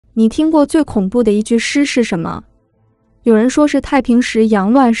你听过最恐怖的一句诗是什么？有人说是太平时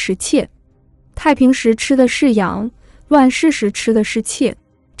羊乱时妾。太平时吃的是羊，乱世时吃的是妾。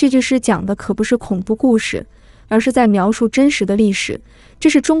这句诗讲的可不是恐怖故事，而是在描述真实的历史。这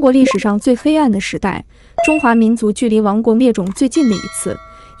是中国历史上最黑暗的时代，中华民族距离亡国灭种最近的一次，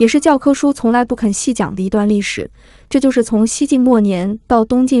也是教科书从来不肯细讲的一段历史。这就是从西晋末年到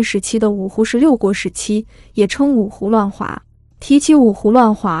东晋时期的五胡16国时期，也称五胡乱华。提起五胡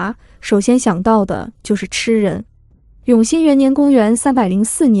乱华，首先想到的就是吃人。永兴元年公元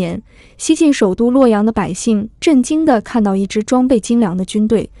304年，西晋首都洛阳的百姓震惊地看到一支装备精良的军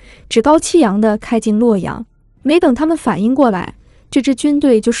队趾高气扬地开进洛阳。没等他们反应过来，这支军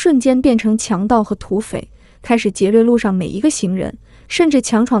队就瞬间变成强盗和土匪，开始劫掠路上每一个行人，甚至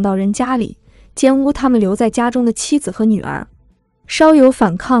强闯到人家里，奸污他们留在家中的妻子和女儿。稍有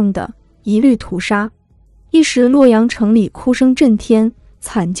反抗的，一律屠杀。一时洛阳城里哭声震天，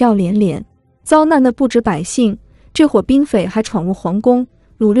惨叫连连。遭难的不止百姓，这伙兵匪还闯入皇宫，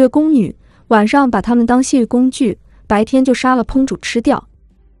掳掠宫女，晚上把他们当泄欲工具，白天就杀了烹煮吃掉。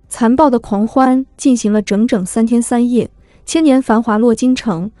残暴的狂欢进行了整整3天3夜，千年繁华洛京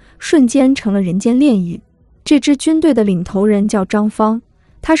城瞬间成了人间炼狱。这支军队的领头人叫张方，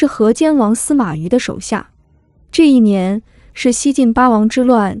他是河间王司马懿的手下。这一年是西晋八王之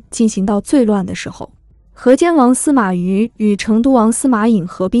乱进行到最乱的时候，河间王司马懿与成都王司马颖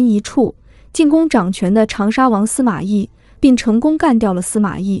合兵一处，进攻掌权的长沙王司马懿，并成功干掉了司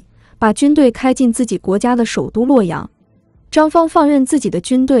马懿，把军队开进自己国家的首都洛阳。张方放任自己的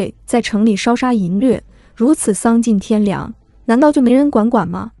军队在城里烧杀淫掠，如此丧尽天良，难道就没人管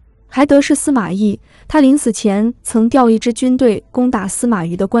吗？还得是司马懿，他临死前曾调一支军队攻打司马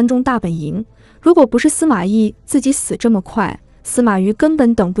懿的关中大本营，如果不是司马懿自己死这么快，司马懿根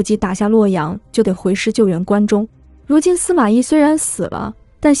本等不及打下洛阳，就得回师救援关中。如今司马懿虽然死了，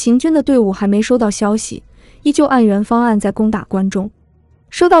但行军的队伍还没收到消息，依旧按原方案在攻打关中。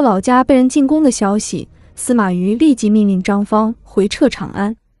收到老家被人进攻的消息，司马懿立即命令张方回撤长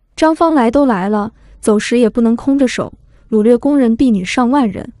安。张方来都来了，走时也不能空着手，掳掠工人婢女上万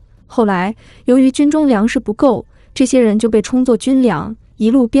人。后来由于军中粮食不够，这些人就被充作军粮，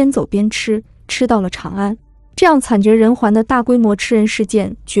一路边走边吃，吃到了长安。这样惨绝人寰的大规模吃人事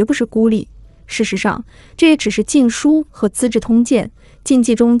件绝不是孤立，事实上这也只是《晋书》和《资治通鉴》禁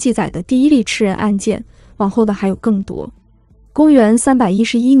忌中记载的第一例吃人案件，往后的还有更多。公元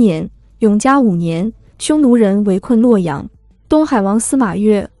311年，永嘉5年，匈奴人围困洛阳，东海王司马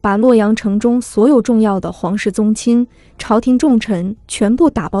越把洛阳城中所有重要的皇室宗亲、朝廷重臣全部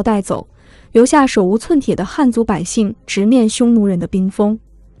打包带走，留下手无寸铁的汉族百姓直面匈奴人的兵锋。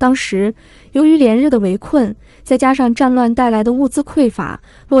当时由于连日的围困，再加上战乱带来的物资匮乏，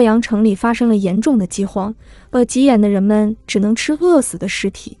洛阳城里发生了严重的饥荒，急眼的人们只能吃饿死的尸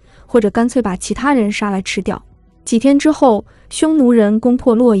体，或者干脆把其他人杀来吃掉。几天之后，匈奴人攻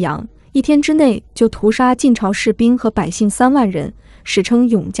破洛阳，1天之内就屠杀晋朝士兵和百姓3万人，史称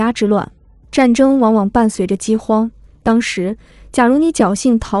永嘉之乱。战争往往伴随着饥荒，当时假如你侥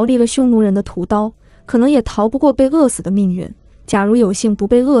幸逃离了匈奴人的屠刀，可能也逃不过被饿死的命运。假如有幸不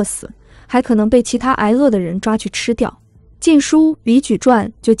被饿死，还可能被其他挨饿的人抓去吃掉。《晋书·李举传》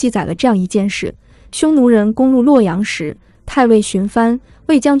就记载了这样一件事：匈奴人攻入洛阳时，太尉荀藩、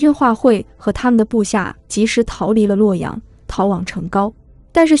卫将军华会和他们的部下及时逃离了洛阳，逃往成皋。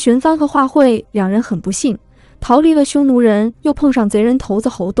但是荀藩和华会两人很不幸，逃离了匈奴人，又碰上贼人头子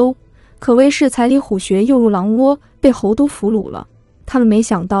侯都，可谓是财里虎穴又入狼窝，被侯都俘虏了。他们没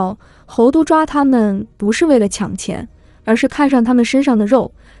想到，侯都抓他们不是为了抢钱，而是看上他们身上的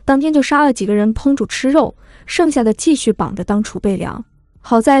肉，当天就杀了几个人烹煮吃肉，剩下的继续绑着当储备粮。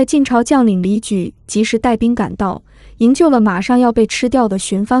好在晋朝将领李举及时带兵赶到，营救了马上要被吃掉的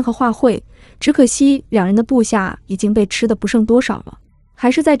荀藩和华会，只可惜两人的部下已经被吃得不剩多少了。还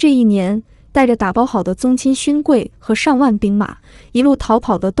是在这一年，带着打包好的宗亲勋贵和上万兵马，一路逃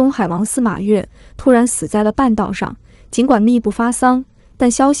跑的东海王司马越突然死在了半道上。尽管密不发丧，但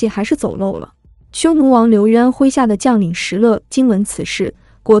消息还是走漏了。匈奴王刘渊麾下的将领石勒经闻此事，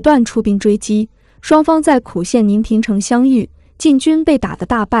果断出兵追击，双方在苦县宁平城相遇，晋军被打得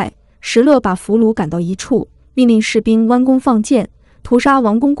大败。石勒把俘虏赶到一处，命令士兵弯弓放箭，屠杀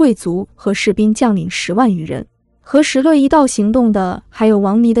王公贵族和士兵将领10万余人。和石勒一道行动的还有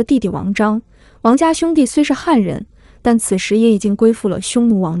王弥的弟弟王章。王家兄弟虽是汉人，但此时也已经归附了匈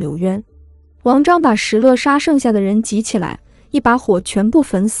奴王刘渊。王章把石勒杀剩下的人集起来，一把火全部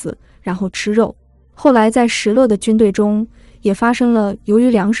焚死，然后吃肉。后来在石勒的军队中也发生了由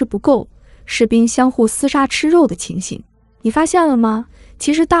于粮食不够，士兵相互厮杀吃肉的情形。你发现了吗？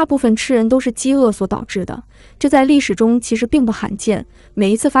其实大部分吃人都是饥饿所导致的，这在历史中其实并不罕见。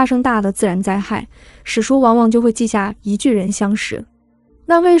每一次发生大的自然灾害，史书往往就会记下一具人相识。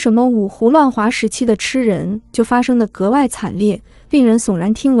那为什么五胡乱华时期的吃人就发生得格外惨烈，令人悚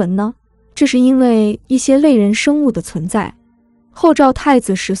然听闻呢？这是因为一些类人生物的存在。后赵太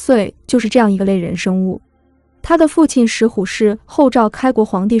子石岁就是这样一个类人生物。他的父亲石虎是后赵开国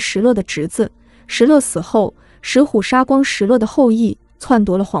皇帝石勒的侄子，石勒死后，石虎杀光石勒的后裔，篡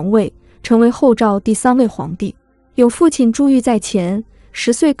夺了皇位，成为后赵第3位皇帝。有父亲珠玉在前，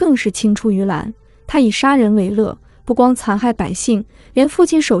石岁更是青出于蓝。他以杀人为乐，不光残害百姓，连父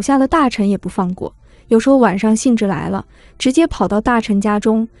亲手下的大臣也不放过。有时候晚上兴致来了，直接跑到大臣家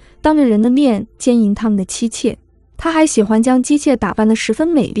中，当着人的面奸淫他们的妻妾。他还喜欢将姬妾打扮得十分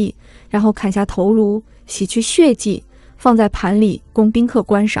美丽，然后砍下头颅，洗去血迹，放在盘里供宾客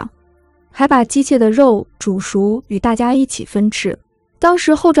观赏，还把姬妾的肉煮熟与大家一起分吃。当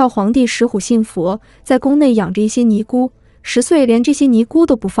时后赵皇帝石虎信佛，在宫内养着一些尼姑，石岁连这些尼姑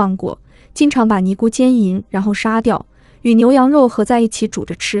都不放过，经常把尼姑奸淫，然后杀掉，与牛羊肉合在一起煮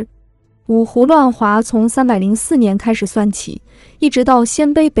着吃。五胡乱华从304年开始算起，一直到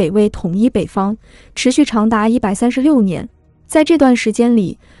鲜卑北魏统一北方，持续长达136年。在这段时间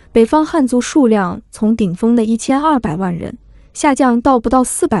里，北方汉族数量从顶峰的1200万人下降到不到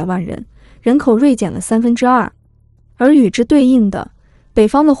400万人，人口锐减了2/3。而与之对应的，北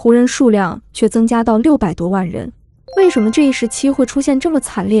方的胡人数量却增加到600多万人。为什么这一时期会出现这么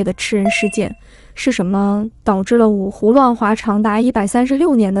惨烈的吃人事件？是什么导致了五胡乱华长达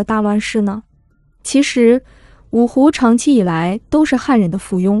136年的大乱世呢？其实，五胡长期以来都是汉人的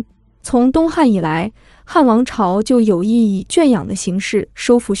附庸。从东汉以来，汉王朝就有意以圈养的形式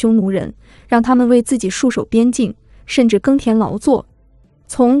收服匈奴人，让他们为自己戍守边境，甚至耕田劳作。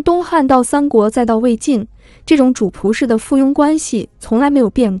从东汉到三国再到魏晋，这种主仆式的附庸关系从来没有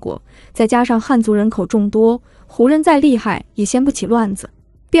变过。再加上汉族人口众多，胡人再厉害也掀不起乱子。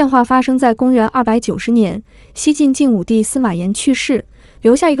变化发生在公元290年，西晋晋武帝司马炎去世，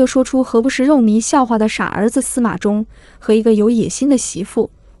留下一个说出何不食肉糜笑话的傻儿子司马衷和一个有野心的媳妇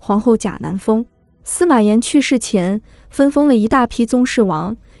皇后贾南风。司马炎去世前，分封了一大批宗室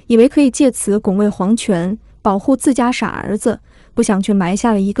王，以为可以借此拱卫皇权，保护自家傻儿子，不想却埋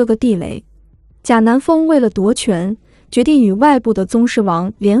下了一个个地雷。贾南风为了夺权，决定与外部的宗室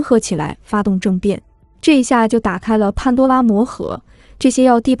王联合起来发动政变。这一下就打开了潘多拉魔盒，这些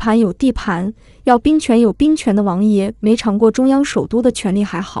要地盘有地盘，要兵权有兵权的王爷没尝过中央首都的权力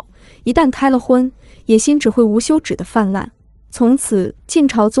还好，一旦开了荤，野心只会无休止的泛滥。从此，晋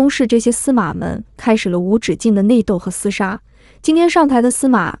朝宗室这些司马们开始了无止境的内斗和厮杀。今天上台的司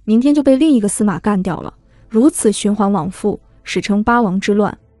马，明天就被另一个司马干掉了，如此循环往复，史称八王之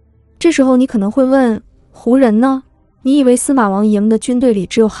乱。这时候你可能会问，胡人呢？你以为司马王爷们的军队里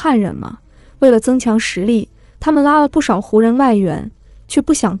只有汉人吗？为了增强实力，他们拉了不少胡人外援，却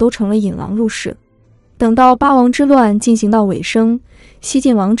不想都成了引狼入室。等到八王之乱进行到尾声，西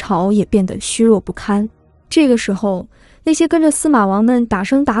晋王朝也变得虚弱不堪。这个时候，那些跟着司马王们打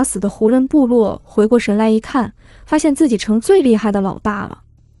生打死的胡人部落回过神来一看，发现自己成最厉害的老大了。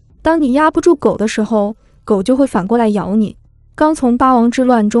当你压不住狗的时候，狗就会反过来咬你。刚从八王之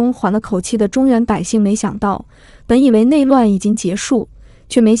乱中缓了口气的中原百姓没想到，本以为内乱已经结束，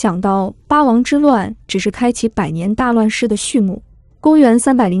却没想到八王之乱只是开启100年大乱世的序幕。公元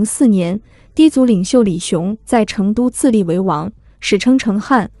304年，氐族领袖李雄在成都自立为王，史称成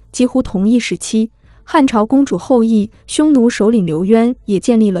汉。几乎同一时期，汉朝公主后裔匈奴首领刘渊也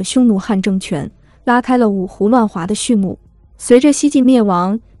建立了匈奴汉政权，拉开了五胡乱华的序幕。随着西晋灭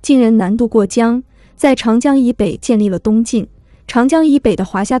亡，晋人南渡过江，在长江以北建立了东晋。长江以北的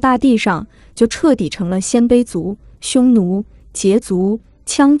华夏大地上就彻底成了鲜卑族、匈奴、羯族、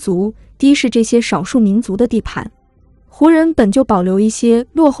羌族、氐氏这些少数民族的地盘。胡人本就保留一些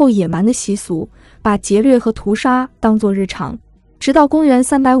落后野蛮的习俗，把劫掠和屠杀当作日常。直到公元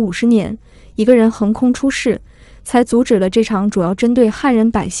350年，一个人横空出世，才阻止了这场主要针对汉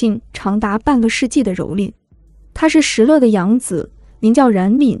人百姓长达半个世纪的蹂躏。他是石勒的养子，名叫冉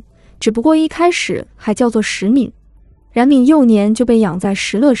闵，只不过一开始还叫做石闵。冉闵幼年就被养在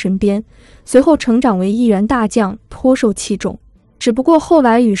石勒身边，随后成长为一员大将，颇受器重。只不过后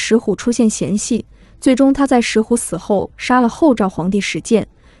来与石虎出现嫌隙，最终他在石虎死后杀了后赵皇帝石建，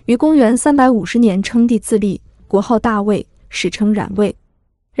于公元350年称帝自立，国号大魏，史称冉魏。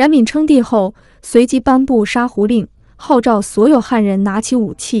冉闵称帝后，随即颁布杀胡令，号召所有汉人拿起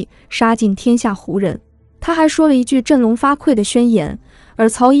武器，杀尽天下胡人。他还说了一句振聋发聩的宣言：尔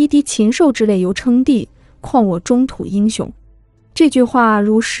曹夷狄禽兽之类犹称帝，况我中土英雄。这句话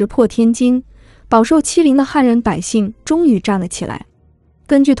如石破天惊，饱受欺凌的汉人百姓终于站了起来。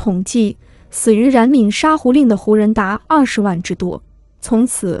根据统计，死于冉闵杀胡令的胡人达20万之多。从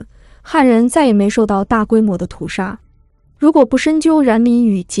此，汉人再也没受到大规模的屠杀。如果不深究冉闵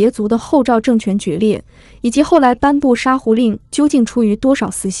与羯族的后赵政权决裂，以及后来颁布杀胡令究竟出于多少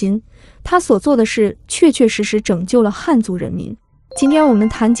私心，他所做的事确确实实拯救了汉族人民。今天我们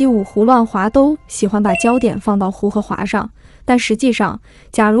谈及五胡乱华，都喜欢把焦点放到胡和华上，但实际上，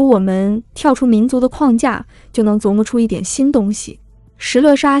假如我们跳出民族的框架，就能琢磨出一点新东西。石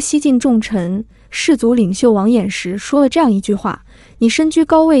勒杀西晋重臣、士族领袖王衍时说了这样一句话：你身居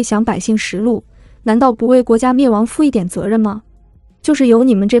高位，享百姓食禄，难道不为国家灭亡负一点责任吗？就是由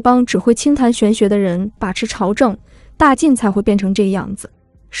你们这帮只会轻谈玄学的人把持朝政，大晋才会变成这样子。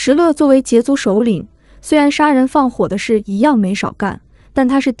石勒作为羯族首领，虽然杀人放火的事一样没少干，但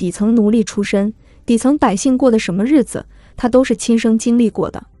他是底层奴隶出身，底层百姓过的什么日子，他都是亲身经历过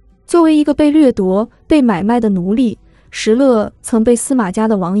的。作为一个被掠夺、被买卖的奴隶，石勒曾被司马家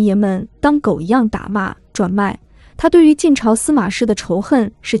的王爷们当狗一样打骂、转卖，他对于晋朝司马氏的仇恨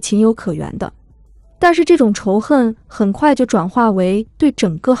是情有可原的。但是这种仇恨很快就转化为对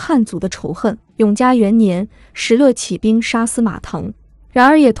整个汉族的仇恨。永嘉元年，石勒起兵杀司马腾，然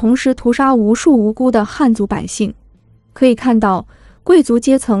而也同时屠杀无数无辜的汉族百姓。可以看到，贵族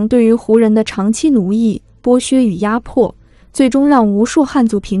阶层对于胡人的长期奴役、剥削与压迫，最终让无数汉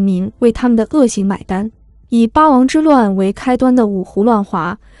族平民为他们的恶行买单。以八王之乱为开端的五胡乱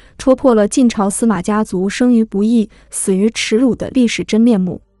华，戳破了晋朝司马家族生于不义、死于耻辱的历史真面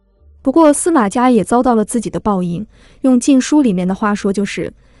目。不过司马家也遭到了自己的报应，用晋书里面的话说，就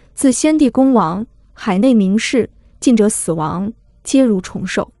是自先帝公亡，海内名士晋者死亡，皆如虫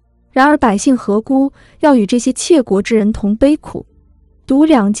兽。然而百姓何辜，要与这些窃国之人同悲苦。读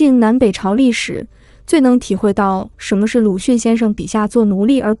两晋南北朝历史，最能体会到什么是鲁迅先生笔下做奴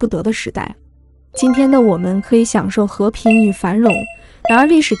隶而不得的时代。今天的我们可以享受和平与繁荣，然而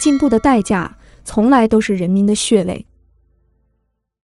历史进步的代价从来都是人民的血泪。